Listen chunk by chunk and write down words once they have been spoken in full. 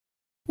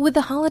With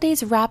the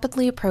holidays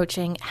rapidly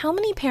approaching, how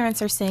many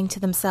parents are saying to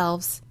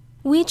themselves,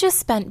 "We just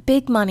spent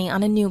big money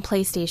on a new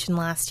PlayStation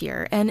last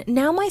year, and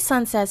now my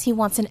son says he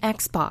wants an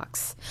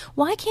Xbox.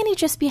 Why can't he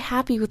just be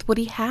happy with what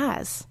he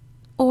has?"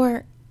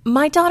 Or,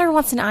 "My daughter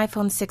wants an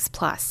iPhone 6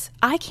 Plus.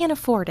 I can't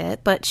afford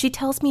it, but she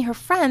tells me her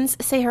friends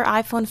say her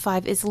iPhone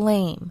 5 is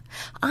lame.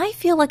 I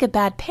feel like a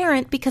bad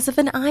parent because of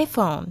an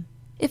iPhone."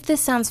 If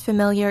this sounds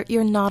familiar,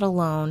 you're not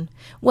alone.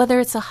 Whether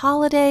it's a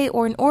holiday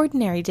or an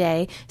ordinary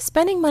day,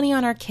 spending money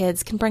on our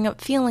kids can bring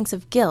up feelings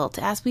of guilt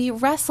as we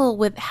wrestle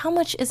with how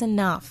much is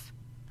enough.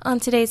 On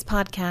today's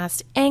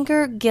podcast,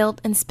 Anger,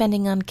 Guilt, and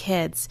Spending on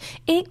Kids,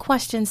 8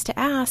 questions to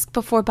ask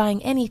before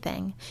buying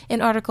anything, an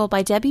article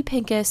by Debbie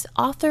Pincus,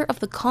 author of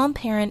The Calm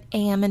Parent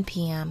AM and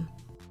PM.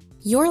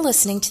 You're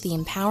listening to the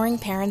Empowering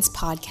Parents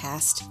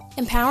podcast.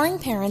 Empowering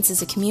Parents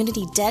is a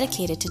community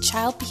dedicated to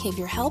child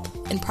behavior help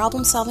and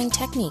problem-solving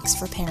techniques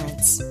for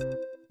parents.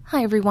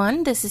 Hi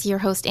everyone, this is your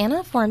host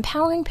Anna for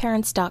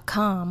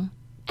EmpoweringParents.com.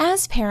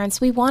 As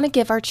parents, we want to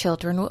give our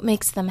children what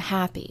makes them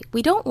happy.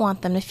 We don't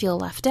want them to feel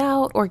left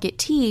out or get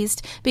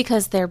teased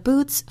because their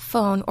boots,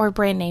 phone, or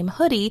brand name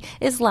hoodie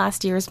is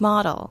last year's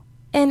model.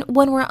 And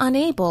when we're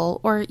unable,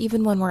 or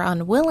even when we're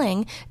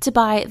unwilling, to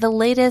buy the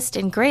latest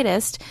and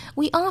greatest,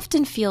 we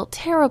often feel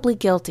terribly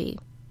guilty.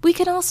 We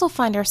can also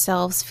find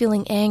ourselves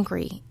feeling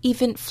angry,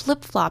 even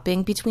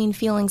flip-flopping between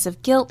feelings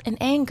of guilt and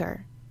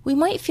anger. We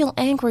might feel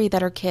angry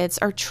that our kids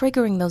are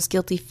triggering those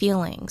guilty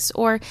feelings,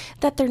 or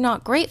that they're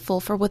not grateful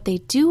for what they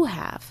do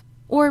have,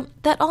 or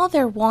that all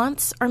their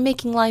wants are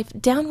making life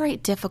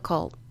downright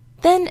difficult.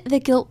 Then the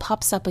guilt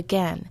pops up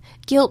again,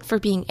 guilt for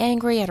being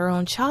angry at our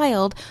own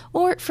child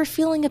or for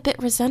feeling a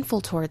bit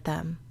resentful toward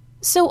them.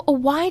 So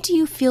why do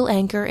you feel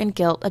anger and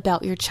guilt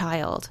about your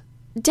child?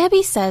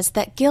 Debbie says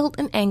that guilt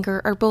and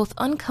anger are both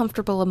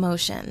uncomfortable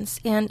emotions,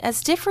 and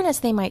as different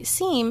as they might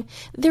seem,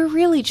 they're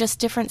really just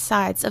different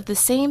sides of the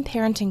same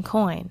parenting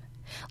coin.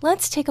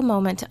 Let's take a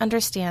moment to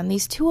understand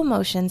these two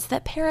emotions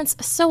that parents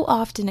so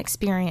often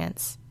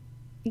experience.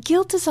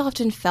 Guilt is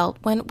often felt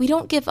when we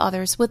don't give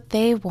others what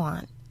they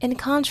want. In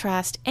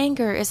contrast,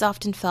 anger is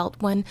often felt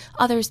when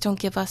others don't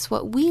give us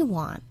what we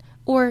want,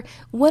 or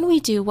when we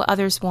do what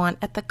others want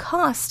at the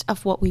cost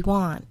of what we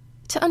want.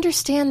 To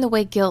understand the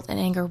way guilt and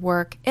anger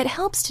work, it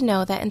helps to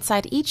know that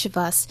inside each of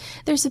us,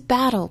 there's a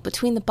battle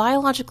between the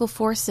biological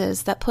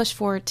forces that push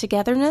for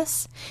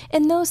togetherness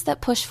and those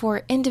that push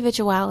for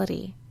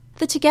individuality.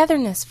 The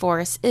togetherness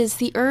force is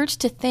the urge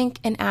to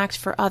think and act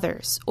for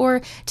others,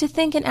 or to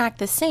think and act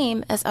the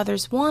same as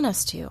others want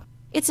us to.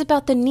 It's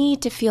about the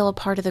need to feel a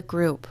part of the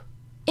group.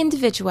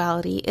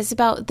 Individuality is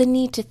about the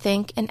need to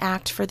think and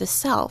act for the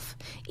self,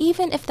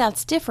 even if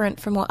that's different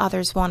from what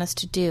others want us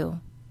to do.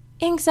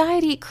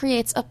 Anxiety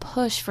creates a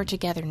push for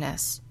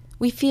togetherness.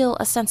 We feel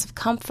a sense of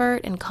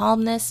comfort and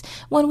calmness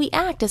when we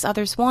act as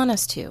others want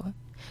us to.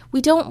 We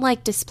don't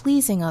like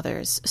displeasing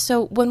others,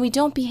 so when we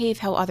don't behave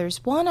how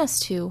others want us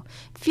to,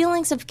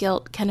 feelings of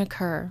guilt can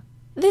occur.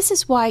 This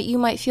is why you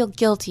might feel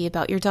guilty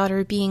about your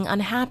daughter being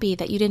unhappy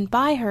that you didn't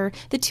buy her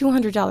the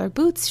 $200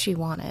 boots she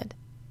wanted.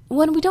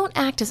 When we don't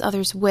act as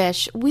others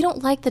wish, we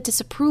don't like the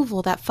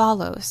disapproval that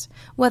follows,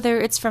 whether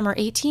it's from our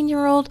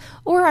 18-year-old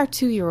or our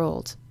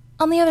 2-year-old.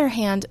 On the other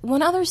hand,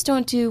 when others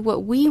don't do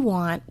what we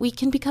want, we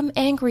can become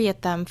angry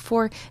at them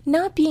for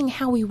not being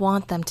how we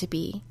want them to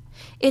be.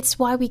 It's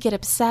why we get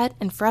upset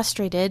and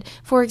frustrated,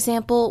 for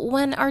example,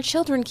 when our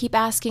children keep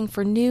asking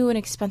for new and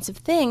expensive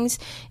things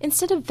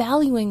instead of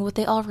valuing what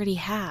they already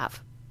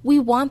have. We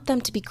want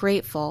them to be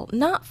grateful,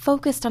 not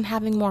focused on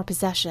having more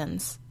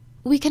possessions.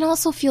 We can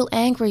also feel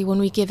angry when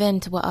we give in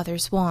to what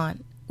others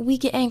want. We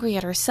get angry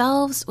at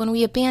ourselves when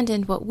we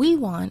abandon what we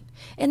want,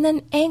 and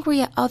then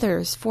angry at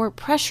others for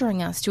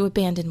pressuring us to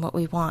abandon what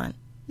we want.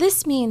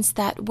 This means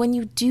that when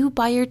you do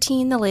buy your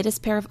teen the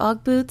latest pair of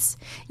UGG boots,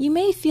 you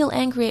may feel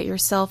angry at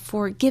yourself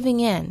for giving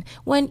in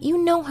when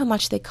you know how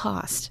much they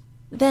cost.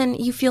 Then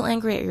you feel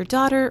angry at your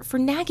daughter for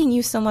nagging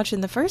you so much in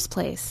the first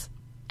place.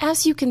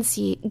 As you can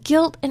see,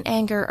 guilt and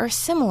anger are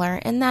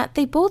similar in that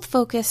they both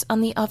focus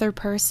on the other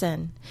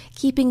person,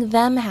 keeping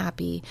them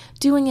happy,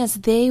 doing as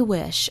they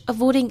wish,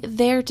 avoiding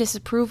their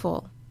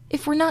disapproval.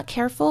 If we're not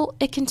careful,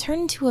 it can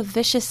turn into a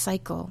vicious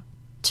cycle.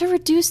 To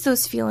reduce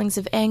those feelings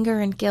of anger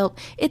and guilt,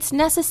 it's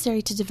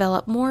necessary to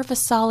develop more of a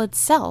solid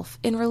self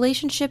in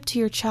relationship to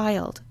your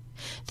child.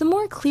 The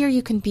more clear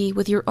you can be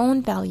with your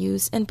own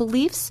values and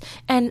beliefs,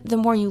 and the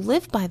more you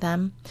live by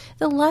them,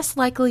 the less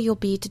likely you'll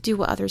be to do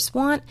what others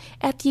want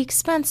at the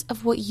expense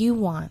of what you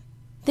want.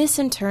 This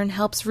in turn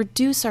helps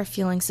reduce our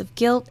feelings of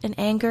guilt and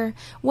anger,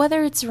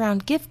 whether it's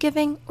around gift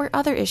giving or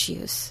other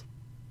issues.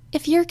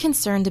 If you're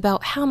concerned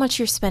about how much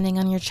you're spending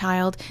on your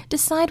child,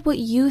 decide what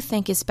you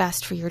think is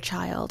best for your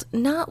child,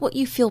 not what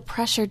you feel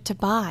pressured to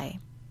buy.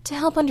 To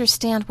help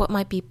understand what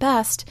might be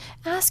best,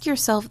 ask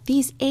yourself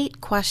these 8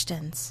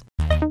 questions.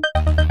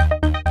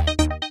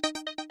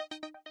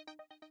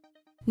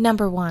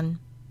 Number 1.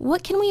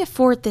 What can we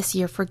afford this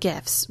year for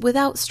gifts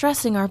without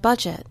stressing our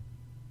budget?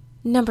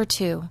 Number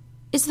 2.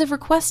 Is the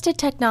requested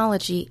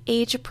technology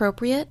age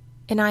appropriate?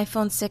 An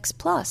iPhone 6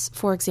 Plus,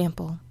 for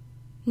example.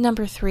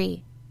 Number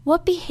 3.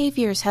 What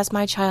behaviors has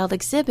my child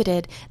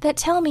exhibited that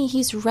tell me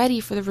he's ready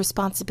for the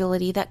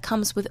responsibility that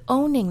comes with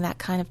owning that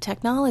kind of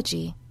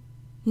technology?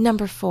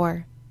 Number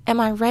 4. Am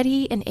I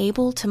ready and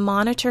able to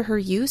monitor her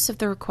use of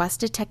the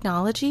requested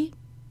technology?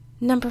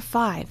 Number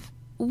 5.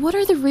 What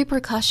are the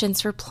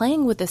repercussions for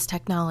playing with this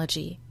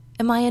technology?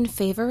 Am I in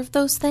favor of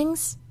those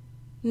things?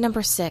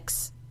 Number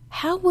 6.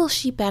 How will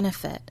she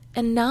benefit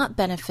and not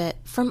benefit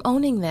from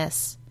owning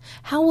this?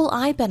 How will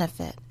I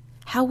benefit?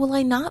 How will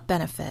I not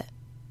benefit?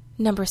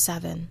 Number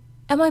 7.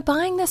 Am I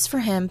buying this for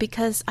him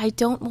because I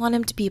don't want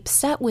him to be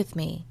upset with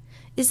me?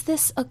 Is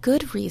this a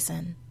good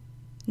reason?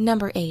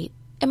 Number 8.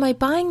 Am I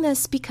buying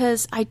this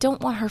because I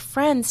don't want her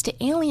friends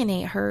to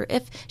alienate her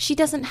if she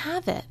doesn't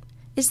have it?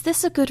 Is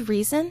this a good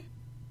reason?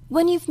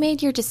 When you've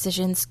made your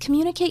decisions,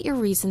 communicate your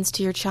reasons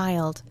to your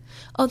child.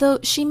 Although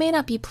she may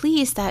not be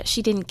pleased that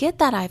she didn't get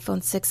that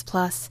iPhone 6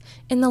 Plus,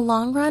 in the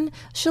long run,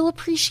 she'll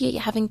appreciate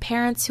having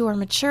parents who are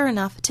mature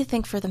enough to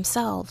think for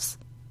themselves.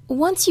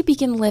 Once you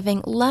begin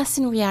living less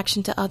in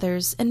reaction to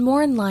others and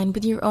more in line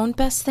with your own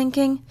best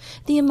thinking,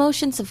 the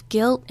emotions of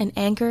guilt and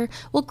anger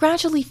will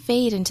gradually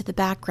fade into the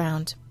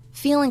background.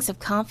 Feelings of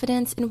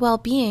confidence and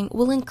well-being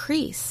will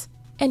increase,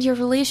 and your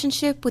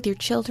relationship with your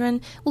children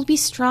will be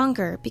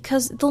stronger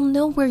because they'll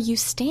know where you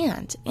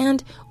stand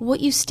and what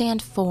you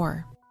stand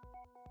for.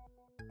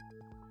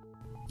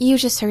 You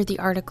just heard the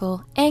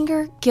article,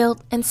 Anger,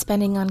 Guilt, and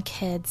Spending on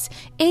Kids,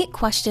 8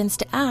 Questions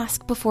to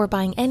Ask Before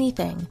Buying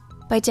Anything,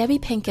 by Debbie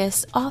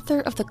Pincus,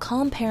 author of The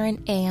Calm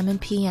Parent AM and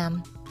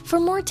PM.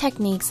 For more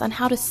techniques on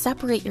how to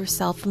separate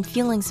yourself from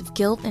feelings of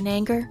guilt and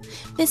anger,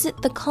 visit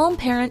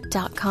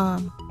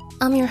thecalmparent.com.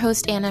 I'm your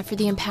host, Anna, for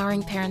the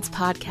Empowering Parents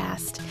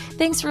podcast.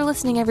 Thanks for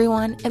listening,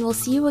 everyone, and we'll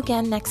see you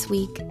again next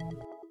week.